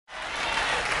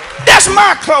That's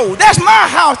my clothes. That's my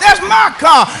house. That's my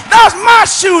car. That's my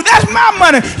shoes. That's my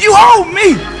money. You owe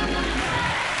me.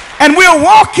 And we'll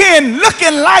walk in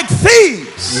looking like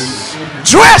thieves,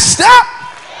 dressed up.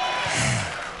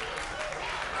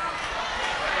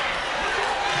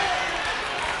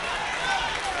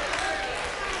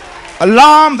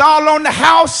 Alarms all on the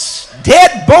house,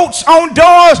 deadbolts on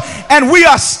doors, and we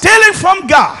are stealing from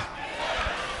God.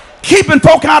 Keeping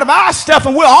folk out of our stuff,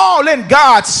 and we're all in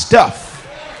God's stuff.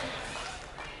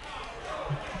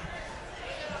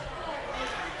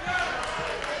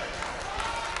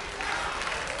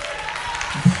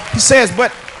 He says,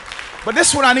 but this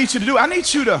is what I need you to do. I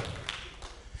need you to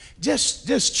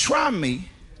just try me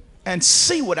and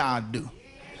see what I'll do.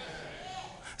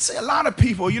 See, a lot of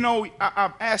people, you know,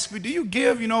 I've asked you, do you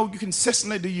give, you know, you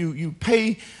consistently, do you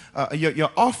pay your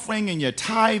offering and your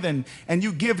tithe and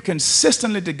you give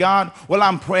consistently to God? Well,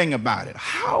 I'm praying about it.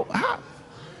 How?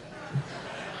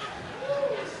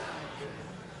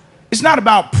 It's not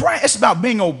about prayer, it's about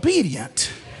being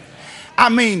obedient. I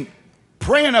mean,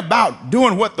 praying about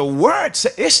doing what the word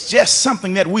says, it's just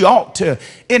something that we ought to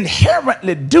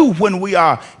inherently do when we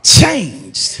are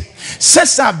changed.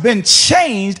 Since I've been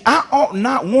changed, I ought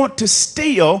not want to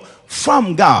steal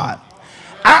from God.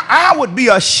 I would be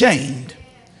ashamed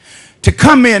to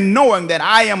come in knowing that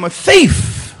I am a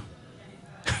thief.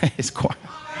 It's quiet.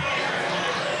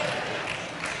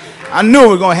 I knew it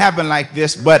was going to happen like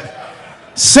this, but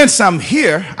since I'm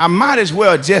here, I might as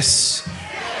well just,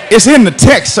 it's in the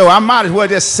text, so I might as well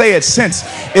just say it since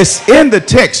it's in the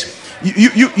text.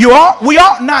 We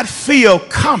ought not feel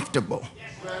comfortable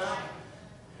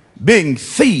being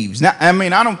thieves. Now, I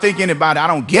mean, I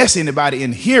don't guess anybody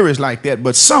in here is like that,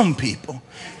 but some people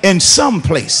in some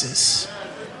places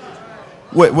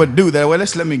would do that. Well,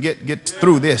 let me get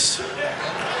through this.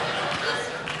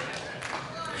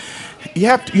 You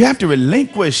have to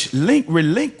relinquish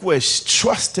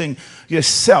trusting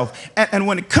yourself. And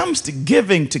when it comes to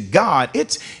giving to God,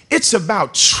 it's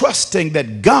about trusting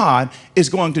that God is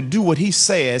going to do what he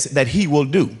says that he will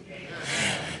do.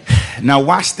 Now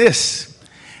watch this.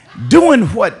 Doing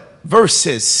what verse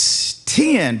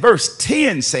 10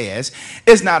 says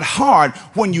is not hard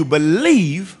when you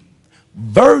believe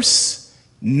verse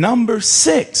number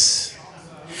 6.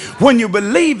 When you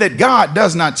believe that God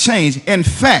does not change. In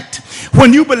fact,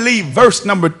 when you believe verse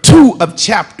number 2 of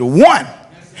chapter 1,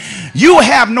 you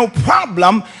have no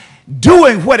problem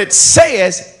doing what it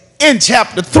says in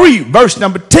chapter 3, verse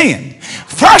number 10.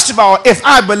 First of all, if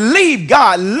I believe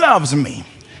God loves me,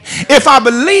 if I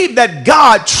believe that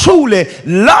God truly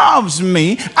loves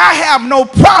me, I have no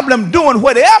problem doing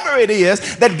whatever it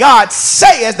is that God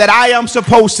says that I am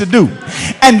supposed to do.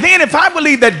 And then if I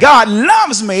believe that God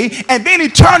loves me, and then he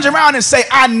turns around and say,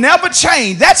 I never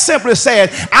change, that simply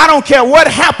says, I don't care what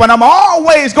happened, I'm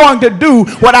always going to do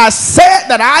what I said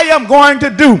that I am going to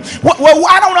do. Well,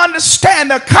 I don't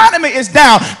understand. The economy is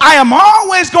down. I am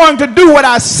always going to do what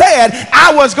I said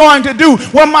I was going to do.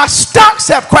 When my stocks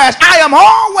have crashed, I am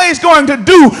always going to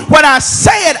do what I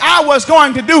said I was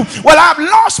going to do. Well, I've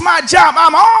lost my job.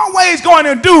 I'm always going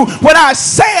to do what I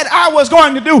said I was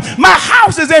going to do. My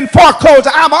house is in foreclosure.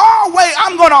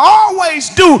 I'm going to always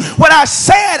do what I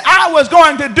said I was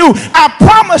going to do. I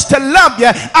promised to love you.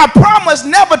 I promised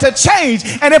never to change.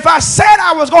 And if I said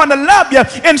I was going to love you,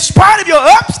 in spite of your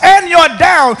ups and your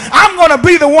downs, I'm going to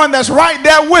be the one that's right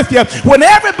there with you. When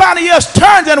everybody else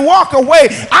turns and walk away,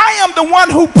 I am the one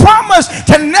who promised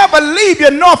to never leave you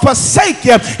nor forsake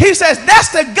you. He says,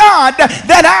 that's the God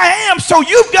that I am, so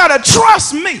you've got to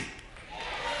trust me.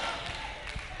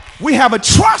 We have a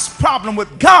trust problem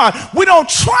with God. We don't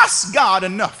trust God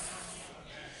enough.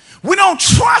 We don't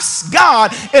trust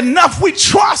God enough. We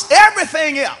trust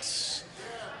everything else.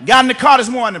 Got in the car this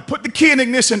morning, put the key in the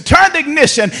ignition, turned the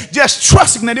ignition, just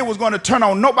trusting that it was going to turn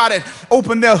on. Nobody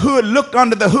opened their hood, looked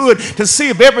under the hood to see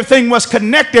if everything was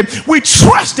connected. We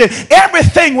trusted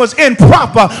everything was in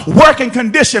proper working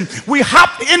condition. We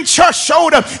hopped in church,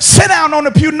 showed up, sit down on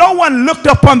the pew. No one looked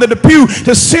up under the pew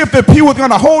to see if the pew was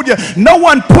going to hold you. No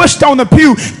one pushed on the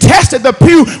pew, tested the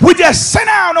pew. We just sat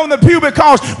down on the pew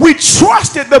because we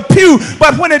trusted the pew.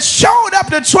 But when it showed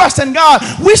up to trust in God,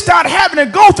 we started having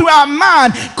to go through our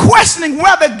mind questioning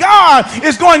whether God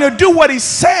is going to do what he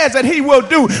says that he will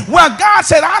do. Well, God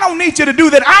said, I don't need you to do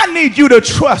that. I need you to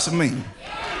trust me.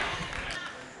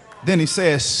 Then he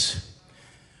says,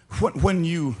 when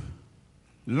you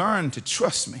learn to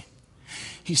trust me,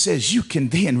 he says, you can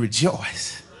then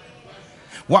rejoice.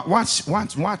 Watch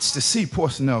the C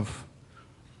portion of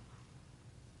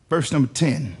verse number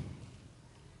 10.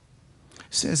 It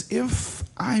says, if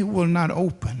I will not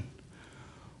open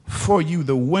for you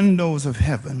the windows of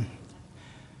heaven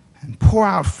and pour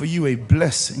out for you a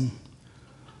blessing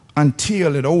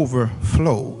until it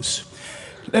overflows.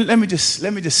 Let me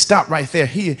just stop right there.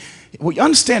 Here, we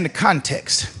understand the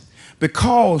context.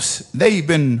 Because they've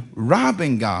been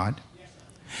robbing God,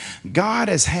 God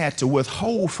has had to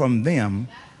withhold from them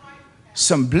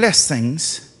some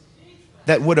blessings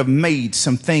that would have made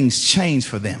some things change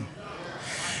for them.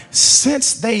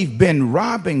 Since they've been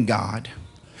robbing God,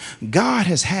 God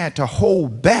has had to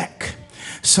hold back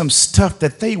some stuff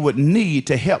that they would need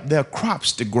to help their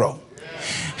crops to grow.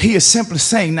 He is simply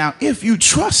saying, now, if you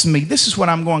trust me, this is what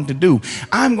I'm going to do.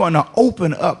 I'm going to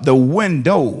open up the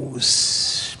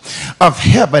windows of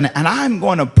heaven, and I'm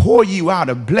going to pour you out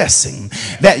a blessing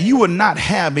that you will not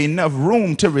have enough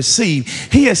room to receive.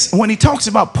 When he talks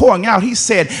about pouring out, he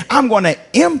said, I'm going to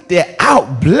empty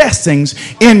out blessings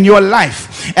in your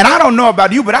life. And I don't know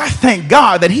about you, but I thank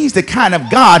God that he's the kind of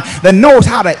God that knows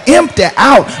how to empty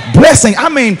out blessing. I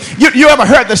mean, you ever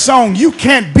heard the song, you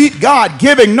can't beat God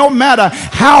giving no matter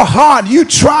how hard you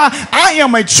try? I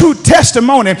am a true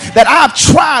testimony that I've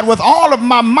tried with all of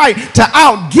my might to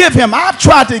outgive him. I've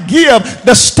tried to give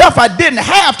the stuff I didn't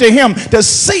have to him to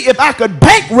see if I could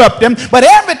bankrupt him, but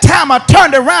every time I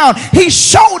turned around, he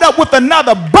showed up with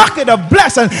another bucket of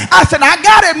blessing. I said, I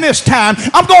got him this time.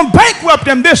 I'm going to bankrupt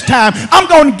him this time. I'm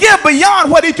going to give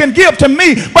beyond what he can give to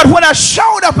me. But when I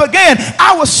showed up again,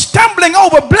 I was stumbling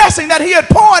over blessing that he had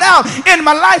poured out in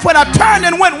my life. When I turned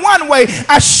and went one way,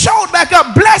 I showed back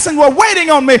up, blessings were waiting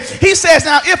on me. He says,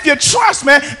 now if you trust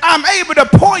me, I'm able to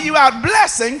pour you out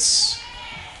blessings.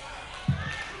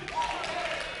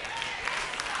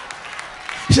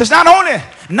 He says, not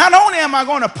only am I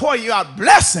going to pour you out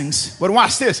blessings, but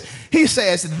watch this. He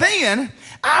says, then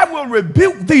I will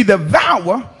rebuke the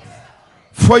devourer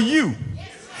for you,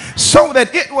 so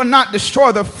that it will not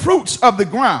destroy the fruits of the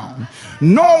ground,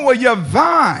 nor will your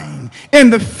vine in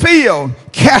the field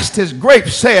cast his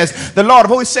grapes, says the Lord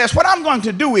of hosts. Says, what I'm going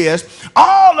to do is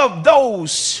all of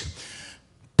those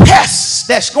pests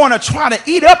that's going to try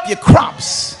to eat up your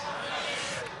crops,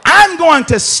 I'm going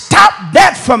to stop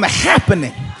that from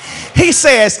happening. He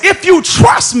says, if you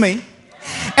trust me,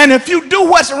 and if you do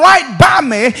what's right by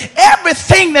me,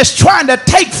 everything that's trying to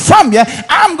take from you,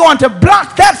 I'm going to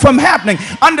block that from happening.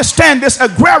 Understand this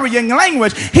agrarian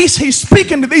language. He's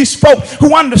speaking to these folk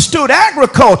who understood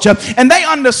agriculture, and they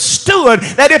understood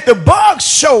that if the bugs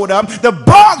showed up, the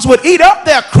bugs would eat up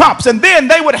their crops, and then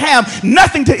they would have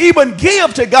nothing to even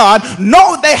give to God,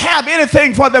 nor would they have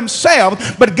anything for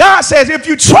themselves. But God says, if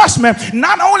you trust me,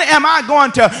 not only am I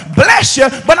going to bless you,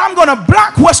 but I'm going to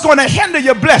block what's going to hinder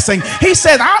your blessing. He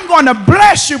says, I'm going to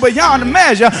bless you beyond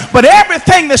measure, but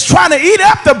everything that's trying to eat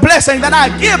up the blessing that I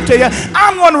give to you,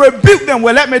 I'm going to rebuke them.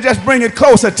 Well, let me just bring it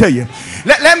closer to you.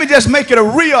 Let me just make it a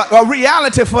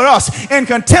reality for us in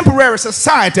contemporary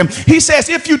society. He says,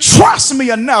 if you trust me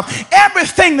enough,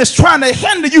 everything that's trying to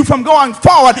hinder you from going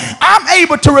forward, I'm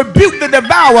able to rebuke the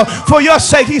devourer for your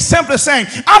sake. He's simply saying,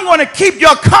 I'm going to keep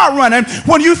your car running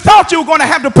when you thought you were going to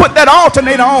have to put that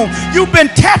alternator on. You've been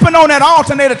tapping on that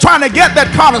alternator trying to get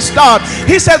that car to start.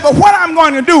 He says, but what I'm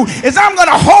going to do is I'm going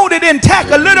to hold it intact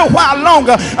a little while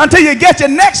longer until you get your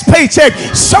next paycheck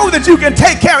so that you can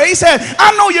take care of it. He said,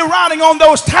 I know you're riding on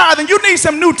those tires and you need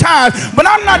some new tires, but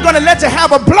I'm not going to let you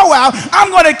have a blowout. I'm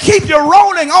going to keep you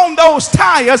rolling on those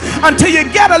tires until you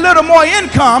get a little more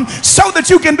income so that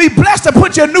you can be blessed to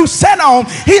put your new set on.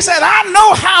 He said, I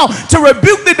know how to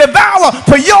rebuke the devourer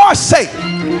for your sake.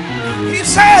 He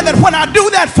said that when I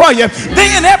do that for you,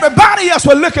 then everybody else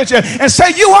will look at you and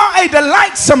say, you are a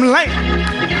delightsome lamb.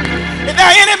 Is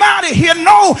there anybody here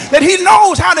know that he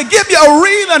knows how to give you a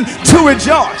reason to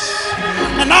rejoice?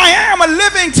 And I am a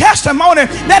living testimony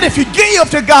that if you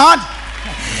give to God,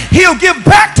 he'll give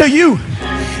back to you.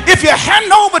 If you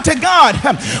hand over to God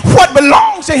what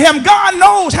belongs to him, God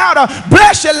knows how to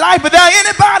bless your life. Is there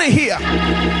anybody here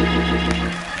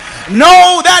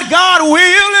know that God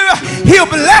will, he'll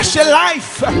bless your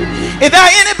life? Is there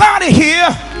anybody here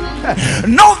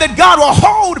know that God will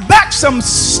hold back some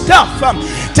stuff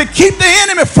to keep the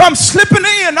enemy from slipping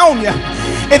in on you?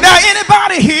 Is there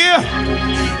anybody here?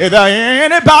 Is there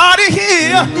anybody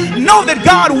here know that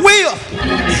God will?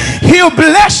 He'll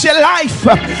bless your life,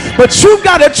 but you've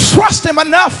got to trust him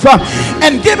enough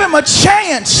and give him a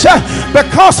chance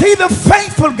because he's a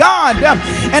faithful God.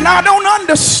 And I don't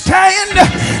understand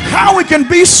how we can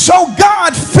be so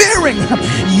God-fearing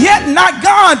yet not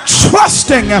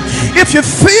God-trusting. If you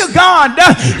fear God,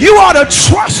 you ought to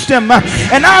trust him.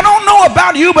 And I don't know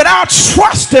about you, but I'll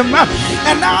trust him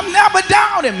and I'll never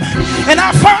doubt him. And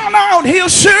I found out he'll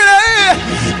surely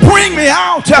bring me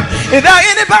out. Is there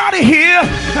anybody here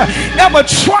ever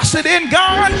trusted in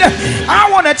God? I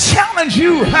want to challenge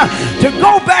you to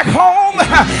go back home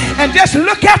and just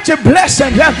look at your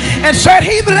blessing and say,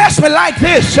 he blessed me like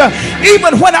this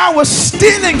even when I was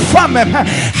stealing from him.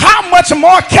 How much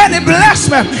more can he bless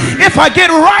me if I get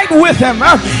right with him?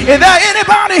 Is there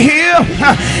anybody here?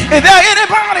 Is there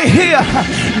anybody here?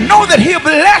 Know that he'll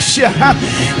bless you.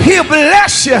 He'll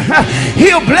bless you.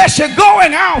 He'll bless you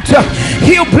going out.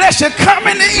 He'll bless you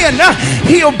coming in.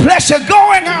 He'll bless you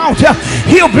going out.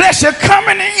 He'll bless you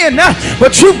coming in.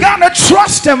 But you got to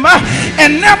trust him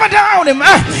and never doubt him.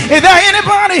 Is there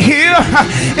anybody here?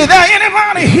 Is there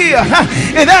anybody here?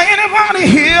 Is there anybody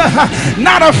here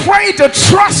not afraid to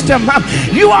trust him?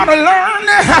 You ought to learn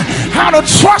how to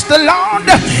trust the Lord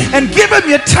and give him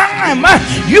your time.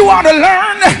 You ought to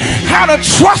learn how to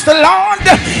trust the Lord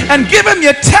and give him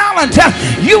your talent.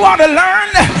 You ought to learn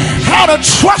how to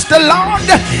trust the Lord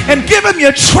and give him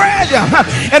your treasure.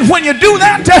 And when you do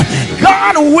that,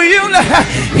 God will,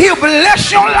 he'll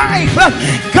bless your life.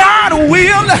 God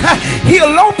will,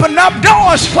 he'll open up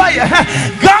doors for you.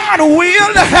 God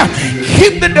will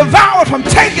keep the devourer from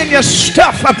taking your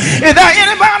stuff. Is there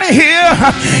anybody here?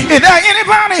 Is there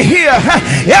anybody here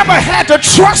ever had to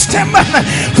trust him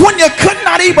when you could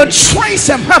not even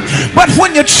trace him? But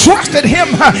when you trusted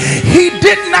him, he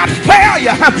did not fail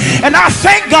you. And I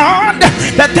thank God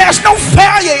that there's no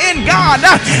failure in God.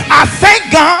 I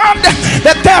thank God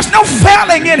that there's no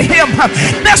failing in him.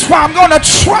 That's why I'm going to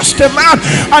trust him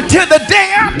until the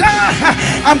day I die.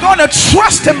 I'm going to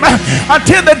trust him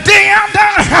until the day I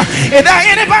die. Is there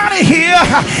anybody here?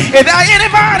 Is there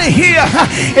anybody here?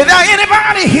 Is there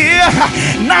anybody here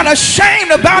not ashamed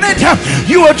about it?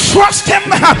 You will trust him.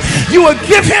 You will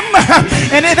give him.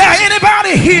 And is there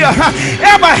anybody here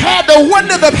ever had the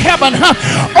windows of heaven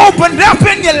opened up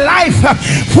in your life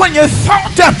when you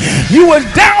thought you were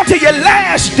down to your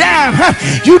last dime?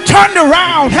 You turned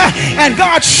around and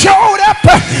God showed up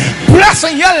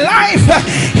blessing your life.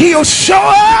 He'll show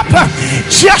up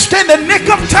just in the nick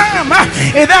of time.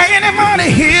 Is there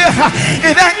anybody here?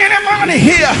 Is there anybody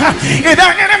here? Is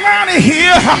there anybody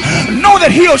here? Know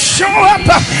that he'll show up.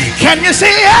 Can you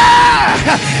say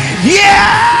yeah?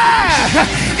 Yeah!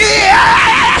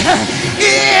 Yeah!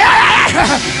 Yeah!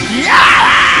 Yeah!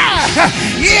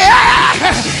 Yeah!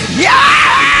 Yeah!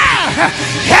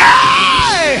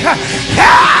 Hey!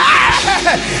 Hey!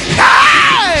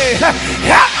 Hey!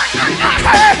 Yeah!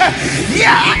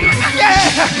 Yeah!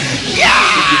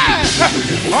 Yeah!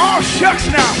 Oh, shucks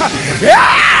now.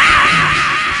 Yeah!